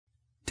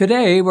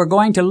Today, we're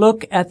going to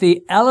look at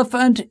the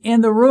elephant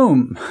in the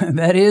room,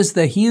 that is,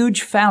 the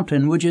huge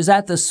fountain which is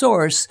at the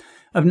source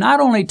of not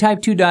only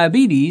type 2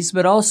 diabetes,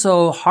 but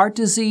also heart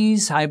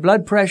disease, high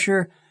blood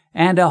pressure,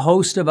 and a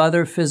host of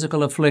other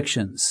physical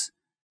afflictions.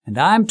 And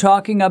I'm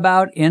talking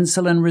about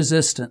insulin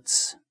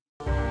resistance.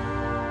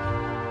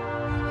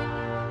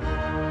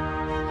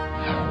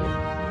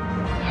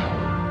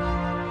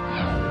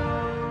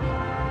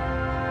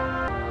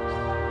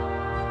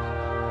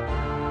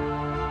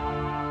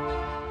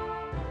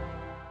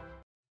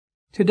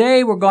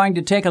 Today, we're going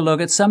to take a look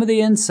at some of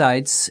the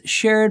insights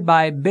shared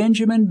by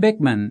Benjamin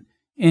Bikman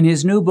in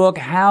his new book,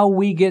 How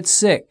We Get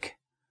Sick.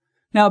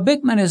 Now,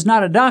 Bikman is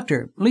not a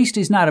doctor, at least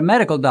he's not a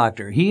medical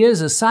doctor. He is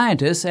a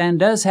scientist and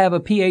does have a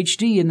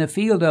PhD in the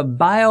field of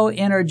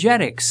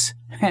bioenergetics,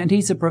 and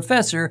he's a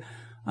professor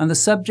on the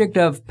subject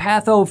of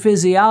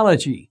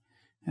pathophysiology.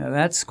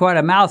 That's quite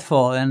a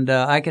mouthful, and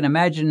I can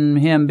imagine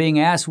him being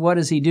asked, what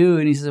does he do?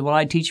 And he says, well,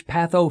 I teach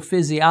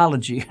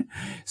pathophysiology,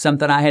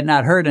 something I had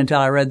not heard until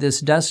I read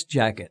this dust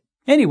jacket.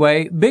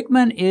 Anyway,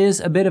 Bikman is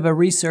a bit of a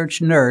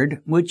research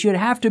nerd, which you'd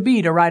have to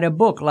be to write a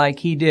book like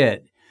he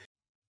did.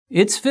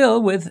 It's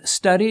filled with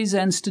studies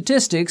and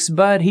statistics,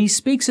 but he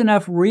speaks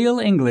enough real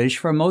English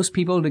for most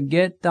people to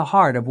get the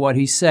heart of what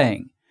he's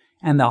saying.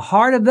 And the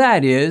heart of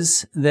that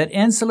is that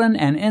insulin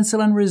and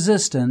insulin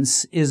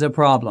resistance is a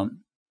problem.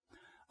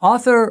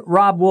 Author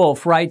Rob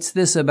Wolf writes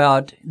this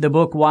about the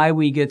book Why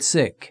We Get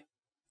Sick.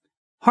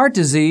 Heart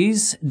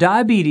disease,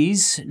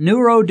 diabetes,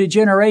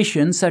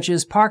 neurodegeneration such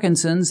as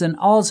Parkinson's and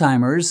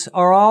Alzheimer's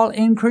are all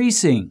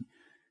increasing.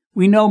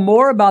 We know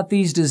more about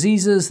these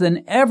diseases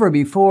than ever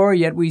before,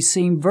 yet we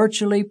seem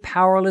virtually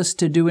powerless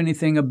to do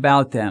anything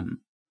about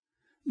them.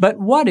 But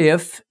what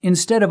if,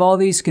 instead of all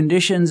these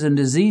conditions and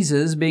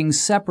diseases being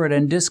separate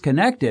and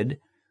disconnected,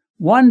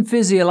 one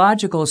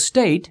physiological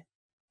state,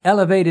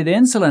 elevated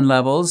insulin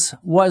levels,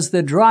 was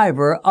the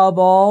driver of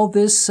all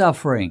this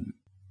suffering?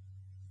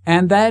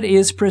 And that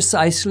is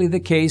precisely the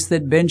case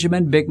that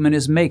Benjamin Bikman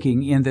is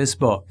making in this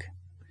book.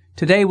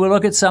 Today we'll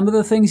look at some of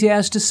the things he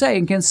has to say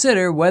and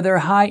consider whether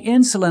high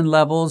insulin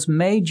levels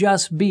may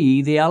just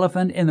be the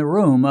elephant in the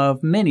room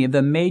of many of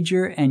the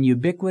major and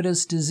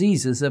ubiquitous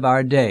diseases of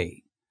our day.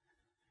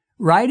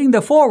 Writing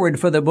the foreword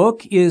for the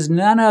book is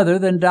none other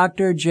than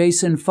Dr.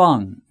 Jason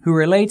Fung, who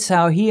relates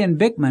how he and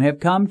Bikman have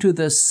come to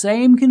the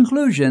same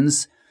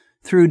conclusions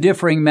through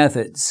differing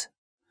methods.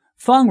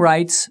 Fung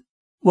writes,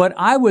 "What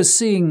I was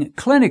seeing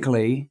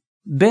clinically,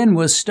 Ben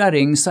was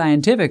studying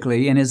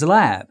scientifically in his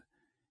lab,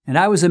 and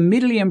I was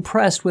immediately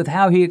impressed with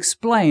how he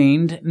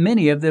explained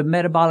many of the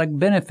metabolic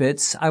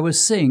benefits I was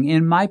seeing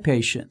in my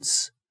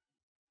patients."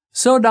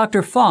 So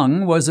Dr.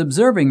 Fung was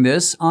observing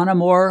this on a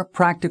more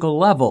practical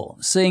level,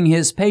 seeing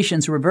his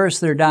patients reverse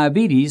their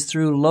diabetes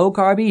through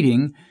low-carb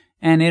eating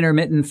and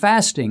intermittent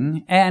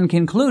fasting, and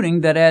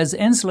concluding that as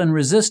insulin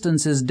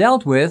resistance is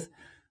dealt with,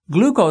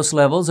 glucose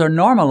levels are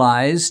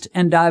normalized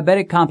and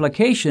diabetic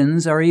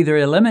complications are either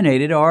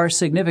eliminated or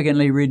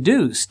significantly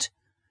reduced.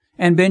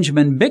 And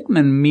Benjamin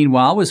Bikman,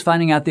 meanwhile, was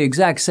finding out the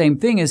exact same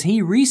thing as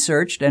he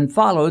researched and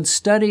followed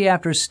study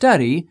after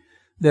study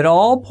that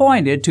all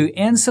pointed to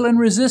insulin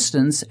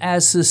resistance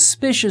as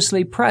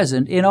suspiciously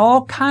present in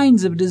all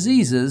kinds of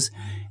diseases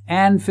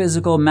and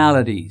physical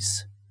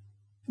maladies.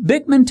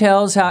 Bikman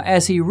tells how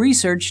as he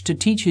researched to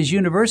teach his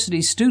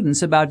university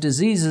students about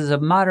diseases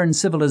of modern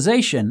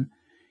civilization,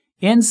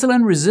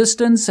 insulin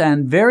resistance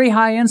and very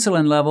high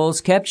insulin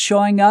levels kept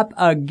showing up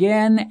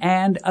again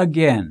and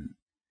again.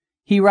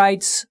 He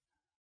writes,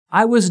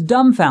 "I was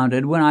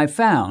dumbfounded when I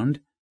found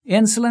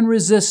insulin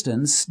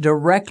resistance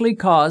directly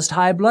caused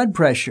high blood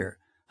pressure,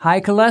 high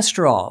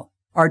cholesterol,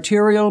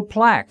 arterial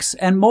plaques,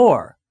 and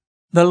more.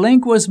 The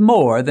link was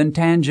more than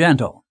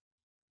tangential."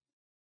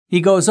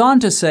 He goes on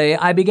to say,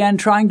 "I began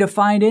trying to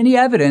find any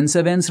evidence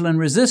of insulin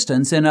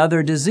resistance in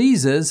other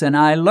diseases, and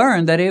I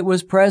learned that it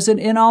was present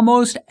in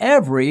almost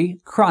every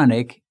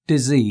chronic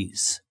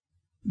disease."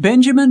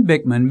 Benjamin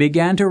Bikman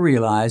began to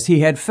realize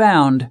he had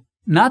found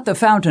not the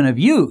fountain of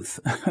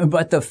youth,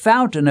 but the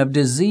fountain of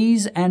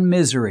disease and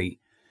misery.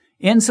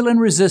 Insulin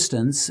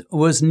resistance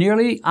was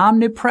nearly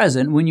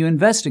omnipresent when you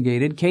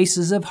investigated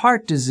cases of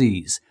heart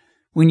disease,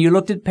 when you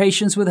looked at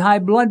patients with high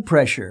blood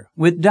pressure,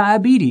 with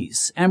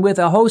diabetes, and with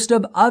a host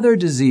of other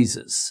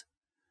diseases.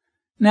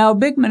 Now,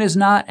 Bikman is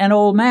not an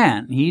old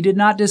man. He did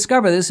not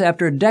discover this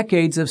after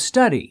decades of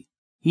study.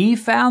 He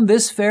found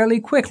this fairly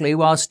quickly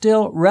while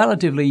still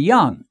relatively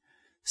young,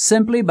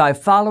 simply by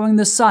following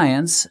the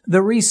science,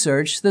 the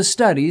research, the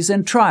studies,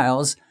 and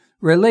trials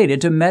related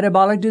to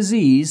metabolic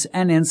disease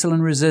and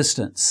insulin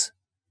resistance.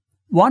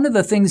 One of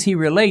the things he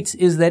relates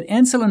is that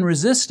insulin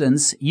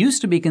resistance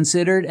used to be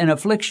considered an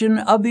affliction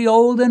of the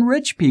old and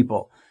rich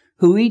people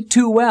who eat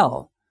too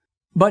well.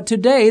 But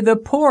today, the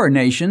poorer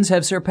nations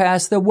have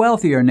surpassed the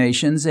wealthier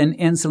nations in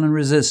insulin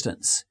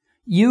resistance.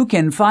 You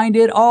can find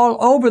it all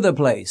over the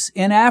place,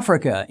 in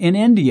Africa, in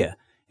India,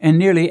 and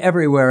nearly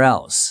everywhere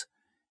else.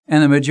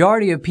 And the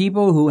majority of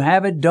people who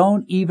have it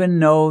don't even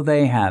know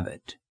they have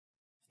it.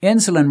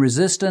 Insulin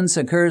resistance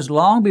occurs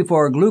long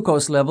before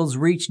glucose levels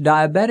reach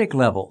diabetic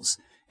levels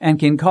and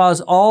can cause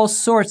all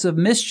sorts of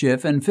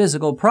mischief and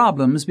physical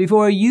problems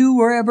before you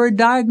were ever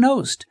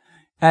diagnosed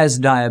as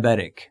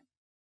diabetic.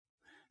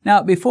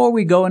 Now, before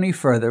we go any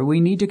further, we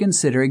need to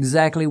consider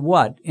exactly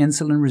what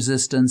insulin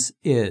resistance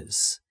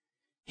is.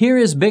 Here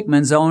is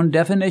Bikman's own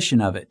definition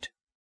of it.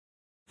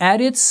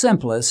 At its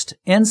simplest,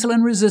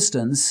 insulin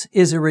resistance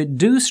is a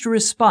reduced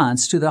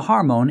response to the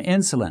hormone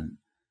insulin.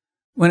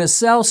 When a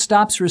cell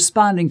stops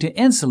responding to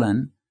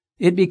insulin,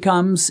 it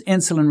becomes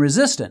insulin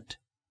resistant.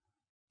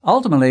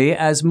 Ultimately,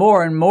 as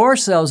more and more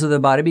cells of the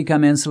body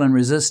become insulin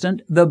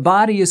resistant, the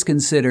body is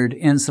considered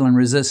insulin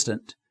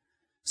resistant.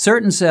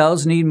 Certain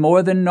cells need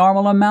more than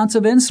normal amounts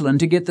of insulin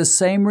to get the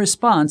same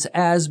response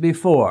as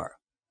before.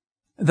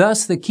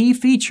 Thus, the key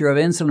feature of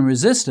insulin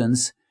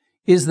resistance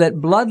is that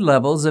blood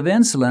levels of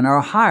insulin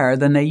are higher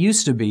than they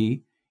used to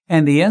be,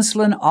 and the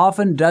insulin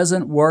often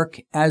doesn't work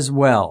as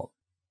well.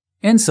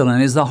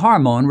 Insulin is the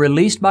hormone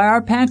released by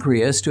our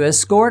pancreas to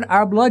escort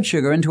our blood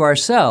sugar into our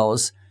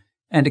cells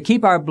and to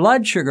keep our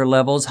blood sugar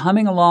levels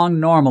humming along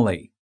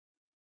normally.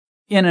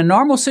 In a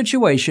normal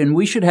situation,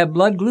 we should have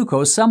blood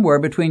glucose somewhere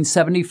between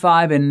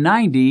 75 and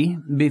 90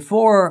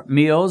 before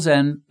meals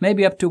and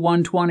maybe up to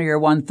 120 or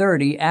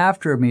 130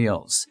 after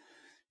meals.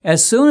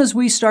 As soon as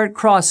we start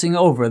crossing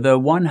over the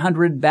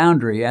 100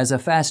 boundary as a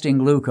fasting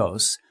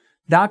glucose,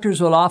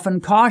 doctors will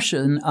often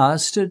caution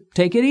us to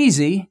take it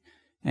easy,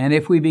 and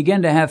if we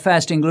begin to have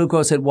fasting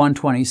glucose at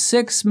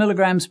 126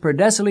 milligrams per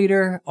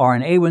deciliter or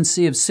an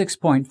A1C of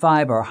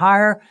 6.5 or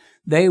higher,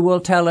 they will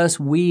tell us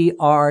we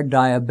are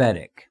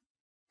diabetic.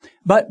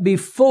 But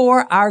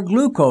before our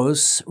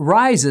glucose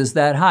rises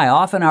that high,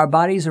 often our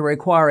bodies are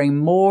requiring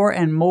more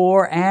and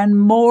more and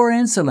more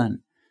insulin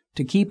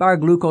to keep our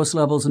glucose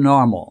levels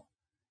normal.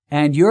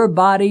 And your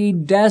body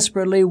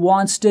desperately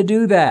wants to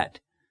do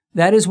that.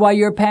 That is why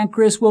your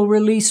pancreas will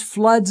release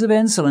floods of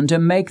insulin to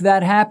make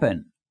that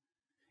happen.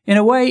 In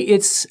a way,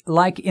 it's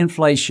like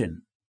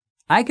inflation.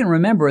 I can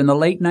remember in the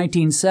late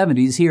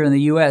 1970s here in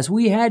the U.S.,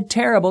 we had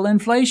terrible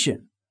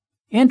inflation.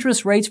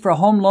 Interest rates for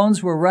home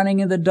loans were running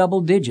in the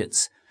double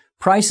digits.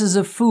 Prices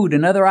of food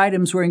and other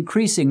items were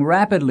increasing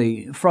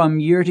rapidly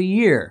from year to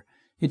year.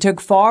 It took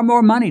far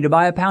more money to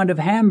buy a pound of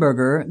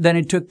hamburger than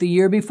it took the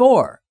year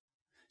before.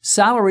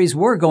 Salaries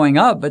were going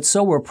up, but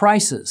so were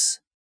prices.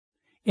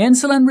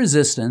 Insulin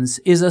resistance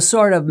is a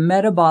sort of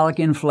metabolic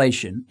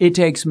inflation. It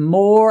takes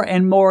more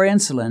and more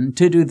insulin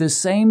to do the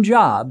same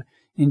job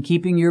in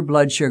keeping your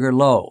blood sugar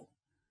low.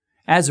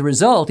 As a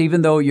result,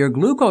 even though your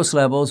glucose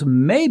levels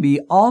may be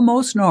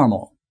almost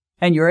normal,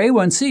 and your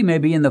A1C may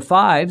be in the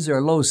 5s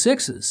or low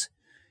 6s,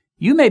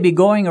 you may be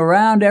going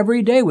around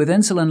every day with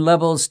insulin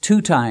levels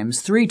 2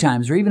 times, 3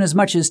 times, or even as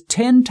much as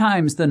 10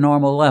 times the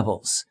normal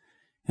levels.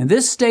 And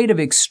this state of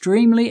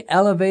extremely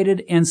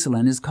elevated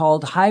insulin is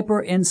called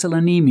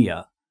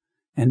hyperinsulinemia.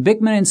 And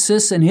Bikman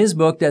insists in his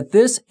book that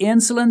this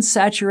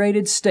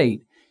insulin-saturated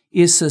state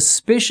is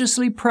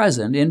suspiciously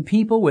present in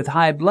people with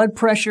high blood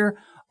pressure,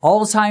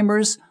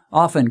 Alzheimer's,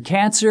 often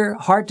cancer,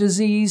 heart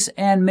disease,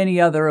 and many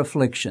other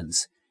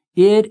afflictions.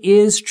 It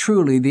is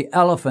truly the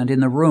elephant in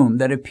the room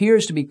that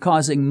appears to be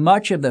causing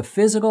much of the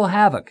physical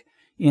havoc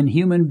in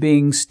human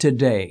beings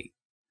today.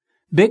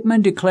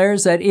 Bikman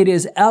declares that it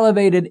is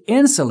elevated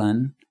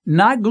insulin,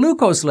 not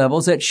glucose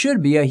levels, that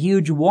should be a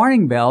huge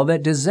warning bell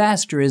that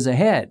disaster is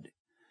ahead.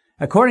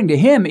 According to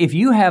him, if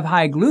you have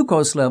high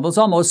glucose levels,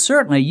 almost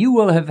certainly you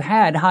will have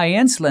had high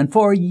insulin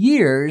for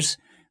years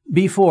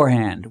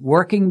beforehand,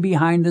 working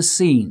behind the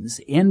scenes,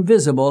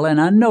 invisible and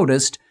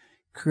unnoticed,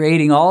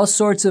 creating all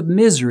sorts of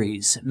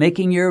miseries,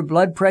 making your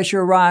blood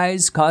pressure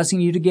rise,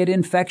 causing you to get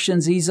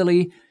infections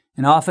easily,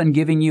 and often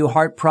giving you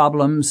heart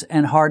problems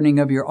and hardening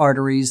of your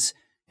arteries,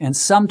 and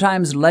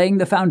sometimes laying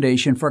the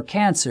foundation for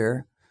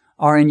cancer,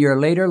 or in your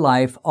later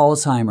life,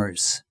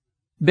 Alzheimer's.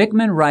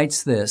 Bikman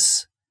writes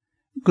this: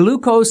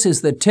 glucose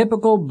is the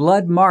typical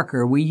blood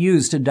marker we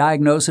use to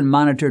diagnose and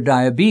monitor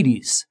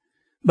diabetes,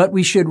 but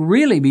we should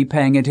really be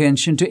paying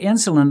attention to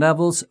insulin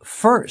levels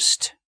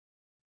first.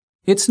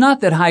 It's not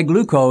that high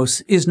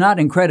glucose is not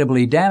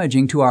incredibly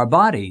damaging to our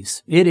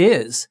bodies. It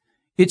is.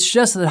 It's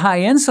just that high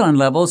insulin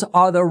levels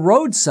are the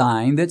road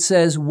sign that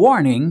says,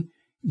 warning,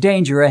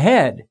 danger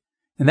ahead.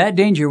 And that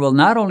danger will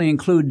not only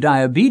include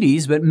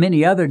diabetes, but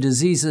many other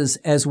diseases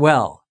as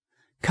well.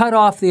 Cut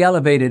off the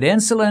elevated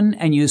insulin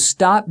and you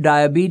stop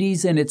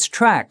diabetes in its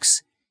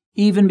tracks,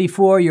 even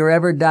before you're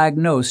ever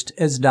diagnosed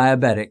as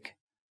diabetic.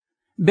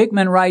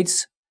 Bikman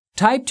writes,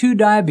 type 2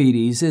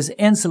 diabetes is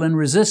insulin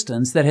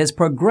resistance that has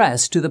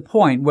progressed to the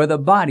point where the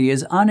body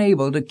is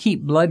unable to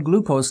keep blood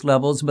glucose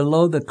levels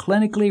below the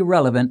clinically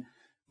relevant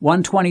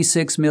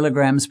 126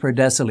 milligrams per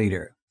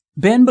deciliter.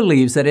 Ben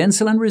believes that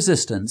insulin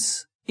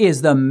resistance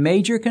is the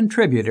major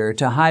contributor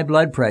to high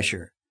blood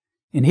pressure.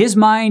 In his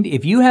mind,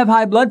 if you have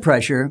high blood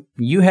pressure,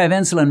 you have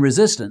insulin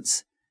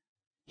resistance.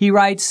 He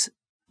writes,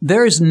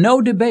 there is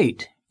no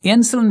debate.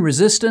 Insulin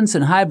resistance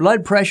and high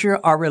blood pressure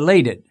are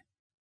related.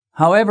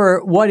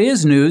 However, what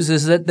is news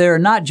is that they're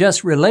not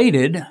just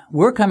related.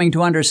 We're coming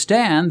to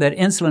understand that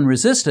insulin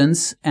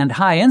resistance and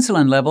high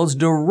insulin levels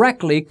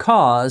directly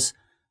cause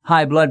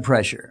high blood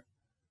pressure.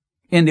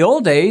 In the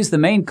old days, the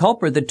main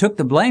culprit that took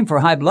the blame for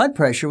high blood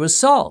pressure was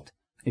salt.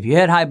 If you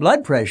had high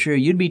blood pressure,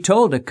 you'd be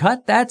told to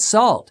cut that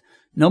salt.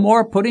 No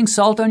more putting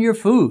salt on your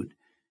food.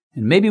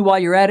 And maybe while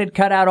you're at it,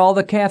 cut out all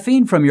the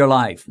caffeine from your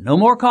life. No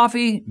more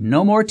coffee,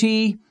 no more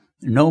tea,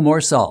 no more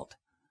salt.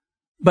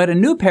 But a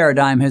new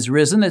paradigm has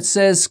risen that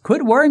says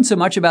quit worrying so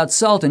much about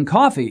salt and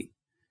coffee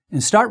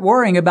and start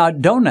worrying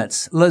about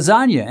donuts,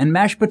 lasagna, and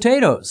mashed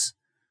potatoes.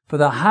 For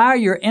the higher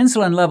your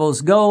insulin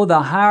levels go,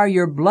 the higher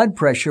your blood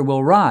pressure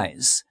will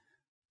rise.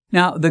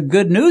 Now, the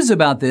good news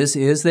about this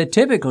is that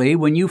typically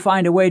when you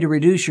find a way to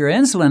reduce your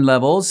insulin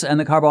levels and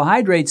the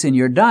carbohydrates in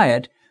your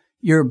diet,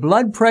 your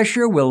blood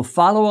pressure will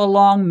follow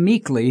along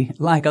meekly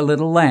like a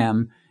little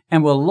lamb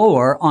and will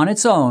lower on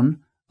its own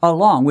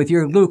along with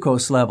your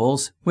glucose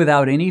levels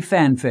without any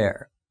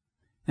fanfare.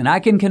 And I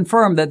can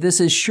confirm that this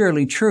is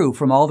surely true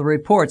from all the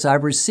reports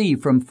I've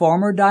received from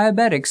former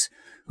diabetics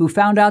who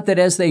found out that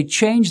as they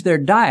changed their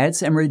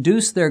diets and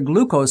reduced their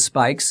glucose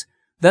spikes,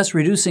 thus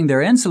reducing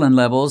their insulin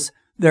levels,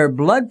 their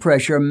blood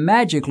pressure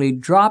magically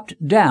dropped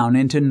down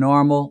into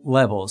normal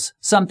levels,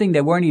 something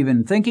they weren't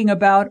even thinking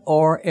about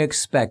or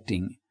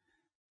expecting.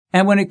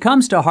 And when it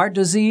comes to heart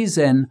disease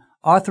and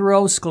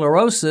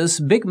atherosclerosis,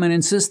 Bikman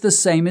insists the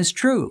same is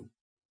true.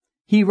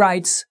 He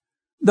writes,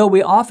 though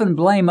we often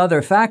blame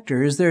other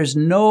factors, there's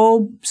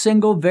no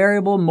single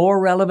variable more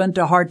relevant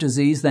to heart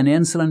disease than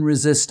insulin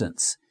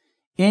resistance.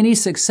 Any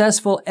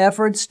successful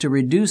efforts to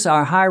reduce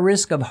our high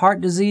risk of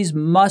heart disease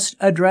must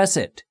address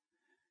it.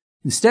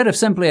 Instead of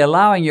simply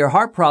allowing your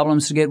heart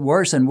problems to get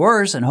worse and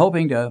worse and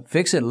hoping to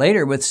fix it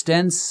later with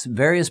stents,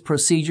 various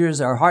procedures,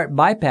 or heart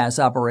bypass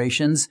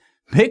operations,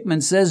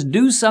 Bikman says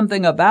do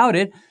something about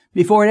it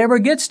before it ever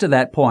gets to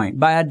that point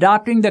by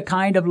adopting the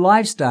kind of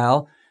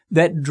lifestyle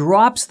that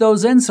drops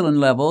those insulin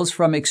levels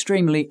from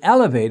extremely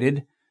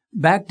elevated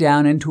back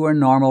down into a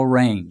normal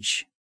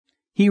range.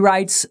 He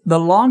writes, the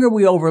longer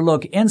we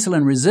overlook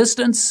insulin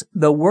resistance,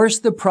 the worse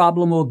the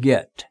problem will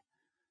get.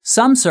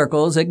 Some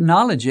circles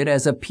acknowledge it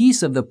as a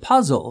piece of the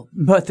puzzle,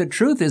 but the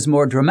truth is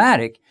more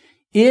dramatic.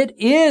 It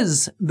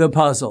is the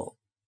puzzle.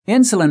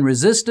 Insulin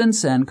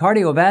resistance and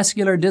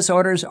cardiovascular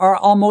disorders are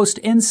almost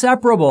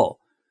inseparable.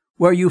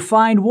 Where you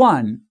find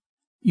one,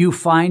 you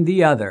find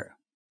the other.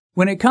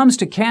 When it comes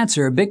to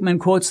cancer, Bikman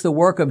quotes the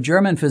work of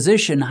German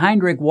physician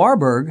Heinrich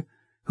Warburg,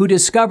 who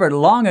discovered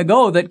long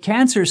ago that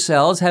cancer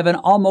cells have an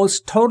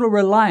almost total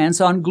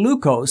reliance on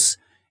glucose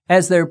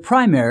as their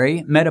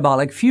primary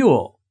metabolic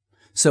fuel.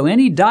 So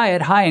any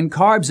diet high in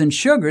carbs and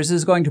sugars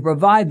is going to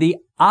provide the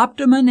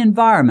optimum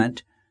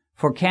environment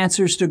for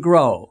cancers to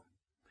grow.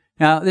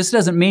 Now, this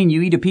doesn't mean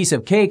you eat a piece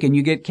of cake and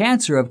you get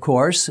cancer, of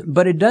course,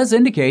 but it does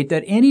indicate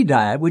that any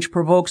diet which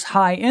provokes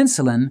high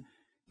insulin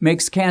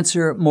makes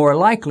cancer more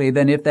likely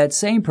than if that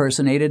same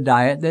person ate a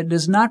diet that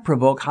does not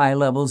provoke high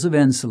levels of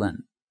insulin.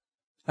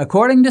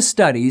 According to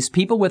studies,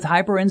 people with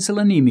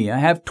hyperinsulinemia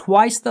have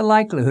twice the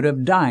likelihood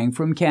of dying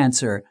from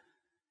cancer,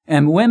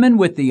 and women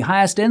with the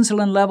highest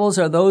insulin levels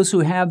are those who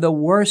have the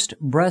worst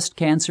breast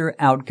cancer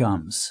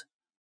outcomes.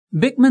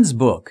 Bikman's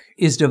book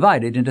is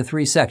divided into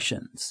 3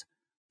 sections: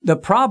 the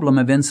problem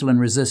of insulin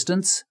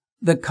resistance,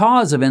 the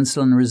cause of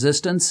insulin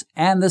resistance,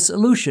 and the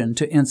solution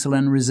to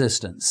insulin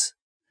resistance.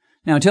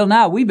 Now, until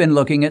now, we've been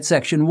looking at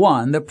Section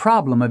 1, the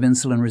problem of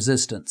insulin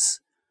resistance.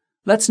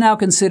 Let's now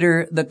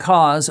consider the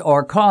cause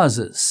or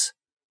causes.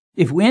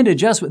 If we ended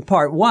just with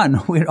Part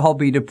 1, we'd all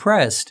be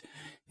depressed.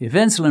 If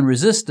insulin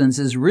resistance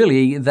is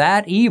really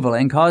that evil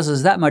and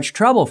causes that much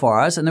trouble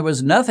for us and there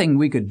was nothing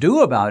we could do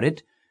about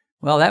it,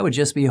 well, that would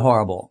just be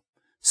horrible.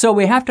 So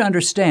we have to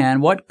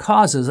understand what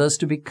causes us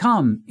to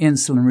become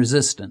insulin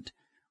resistant.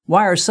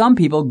 Why are some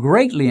people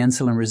greatly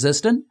insulin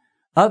resistant,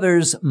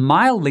 others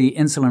mildly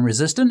insulin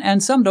resistant,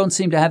 and some don't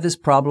seem to have this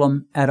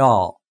problem at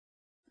all?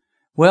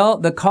 Well,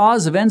 the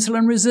cause of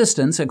insulin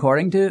resistance,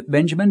 according to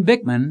Benjamin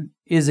Bikman,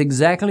 is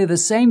exactly the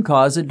same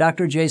cause that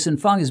Dr. Jason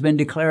Fung has been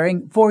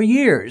declaring for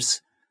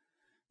years.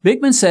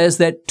 Bikman says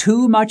that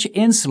too much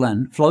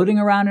insulin floating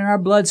around in our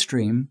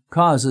bloodstream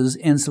causes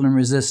insulin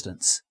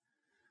resistance.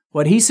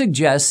 What he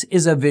suggests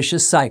is a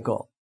vicious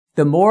cycle.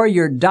 The more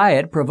your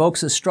diet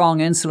provokes a strong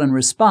insulin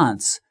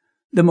response,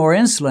 the more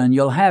insulin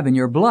you'll have in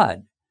your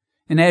blood.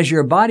 And as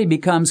your body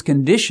becomes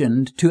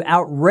conditioned to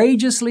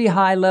outrageously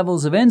high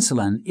levels of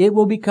insulin, it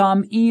will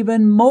become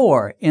even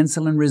more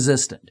insulin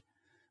resistant.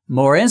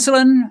 More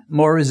insulin,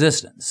 more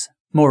resistance.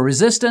 More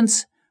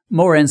resistance,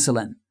 more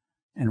insulin.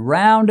 And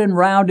round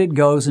it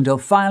goes until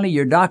finally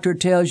your doctor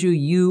tells you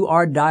you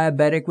are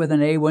diabetic with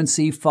an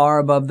A1C far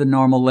above the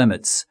normal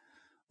limits,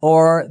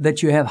 or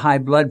that you have high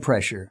blood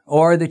pressure,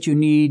 or that you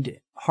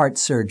need heart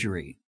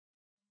surgery.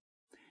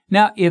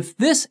 Now, if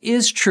this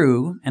is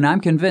true, and I'm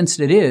convinced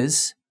it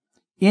is,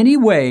 any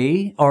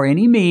way or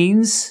any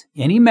means,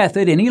 any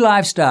method, any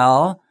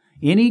lifestyle,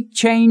 any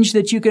change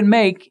that you can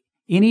make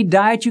Any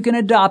diet you can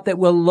adopt that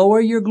will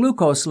lower your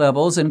glucose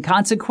levels and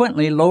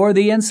consequently lower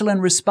the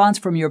insulin response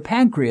from your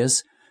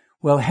pancreas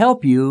will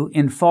help you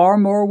in far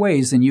more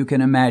ways than you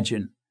can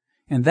imagine.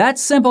 And that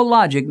simple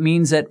logic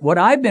means that what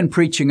I've been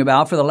preaching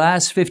about for the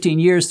last 15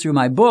 years through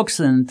my books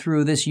and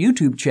through this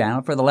YouTube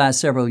channel for the last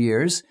several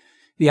years,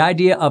 the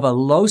idea of a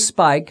low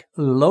spike,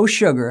 low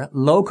sugar,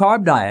 low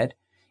carb diet,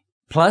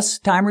 plus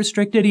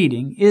time-restricted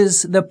eating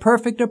is the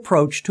perfect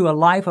approach to a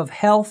life of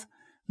health,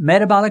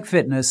 metabolic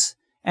fitness,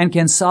 and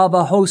can solve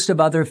a host of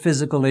other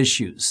physical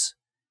issues.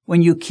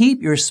 When you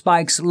keep your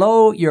spikes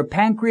low, your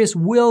pancreas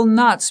will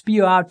not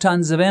spew out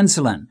tons of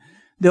insulin.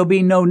 There'll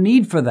be no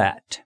need for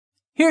that.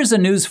 Here's a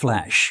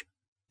newsflash.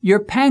 Your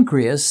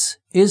pancreas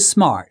is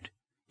smart.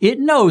 It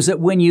knows that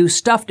when you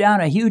stuff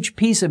down a huge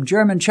piece of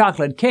German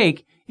chocolate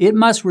cake, it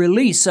must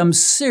release some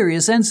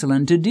serious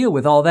insulin to deal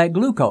with all that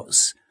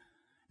glucose.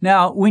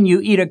 Now, when you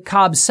eat a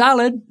Cobb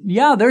salad,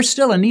 yeah, there's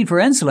still a need for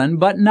insulin,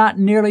 but not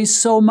nearly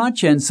so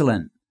much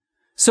insulin.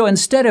 So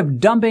instead of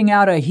dumping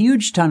out a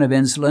huge ton of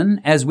insulin,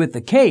 as with the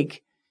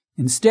cake,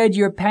 instead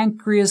your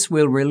pancreas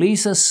will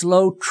release a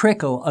slow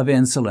trickle of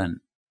insulin.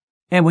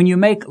 And when you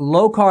make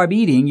low-carb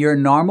eating your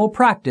normal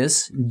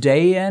practice,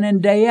 day in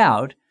and day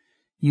out,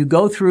 you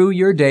go through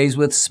your days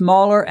with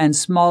smaller and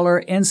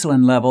smaller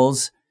insulin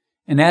levels,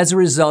 and as a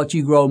result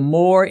you grow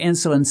more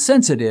insulin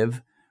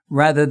sensitive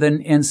rather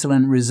than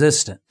insulin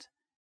resistant.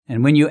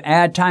 And when you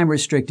add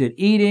time-restricted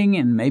eating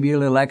and maybe a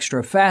little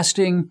extra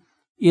fasting,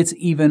 it's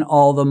even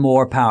all the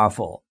more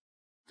powerful.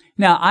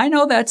 Now, I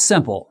know that's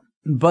simple,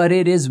 but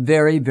it is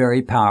very,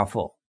 very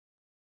powerful.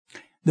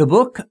 The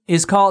book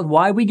is called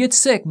Why We Get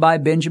Sick by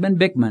Benjamin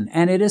Bikman,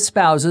 and it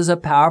espouses a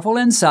powerful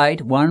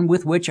insight, one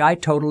with which I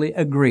totally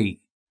agree.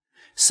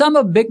 Some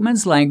of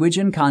Bikman's language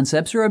and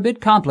concepts are a bit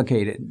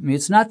complicated.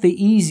 It's not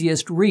the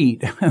easiest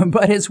read,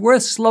 but it's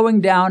worth slowing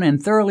down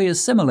and thoroughly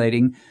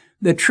assimilating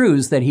the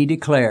truths that he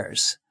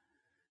declares.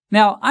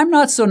 Now, I'm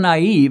not so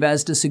naive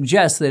as to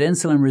suggest that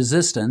insulin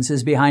resistance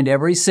is behind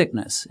every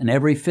sickness and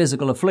every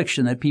physical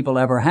affliction that people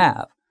ever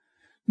have.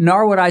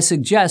 Nor would I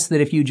suggest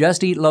that if you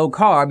just eat low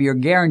carb, you're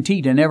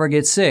guaranteed to never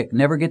get sick,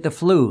 never get the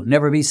flu,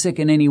 never be sick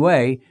in any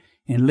way,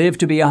 and live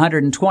to be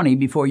 120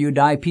 before you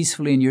die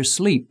peacefully in your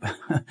sleep.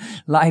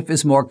 Life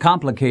is more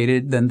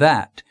complicated than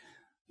that.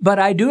 But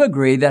I do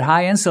agree that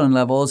high insulin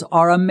levels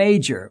are a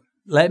major,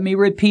 let me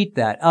repeat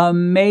that, a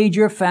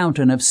major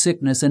fountain of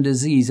sickness and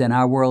disease in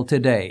our world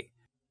today.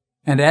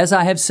 And as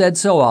I have said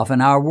so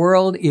often, our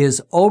world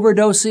is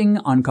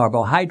overdosing on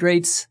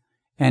carbohydrates,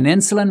 and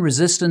insulin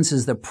resistance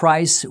is the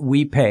price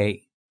we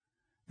pay.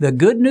 The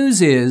good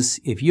news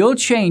is, if you'll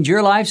change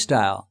your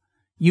lifestyle,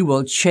 you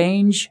will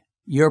change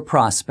your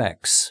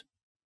prospects.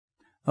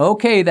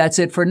 Okay, that's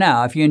it for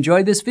now. If you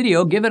enjoyed this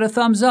video, give it a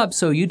thumbs up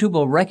so YouTube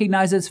will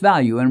recognize its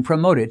value and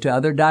promote it to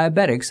other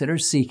diabetics that are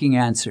seeking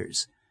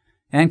answers.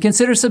 And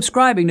consider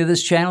subscribing to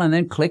this channel and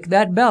then click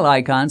that bell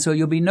icon so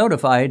you'll be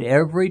notified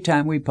every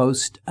time we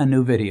post a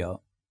new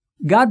video.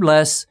 God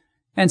bless,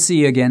 and see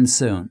you again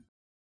soon.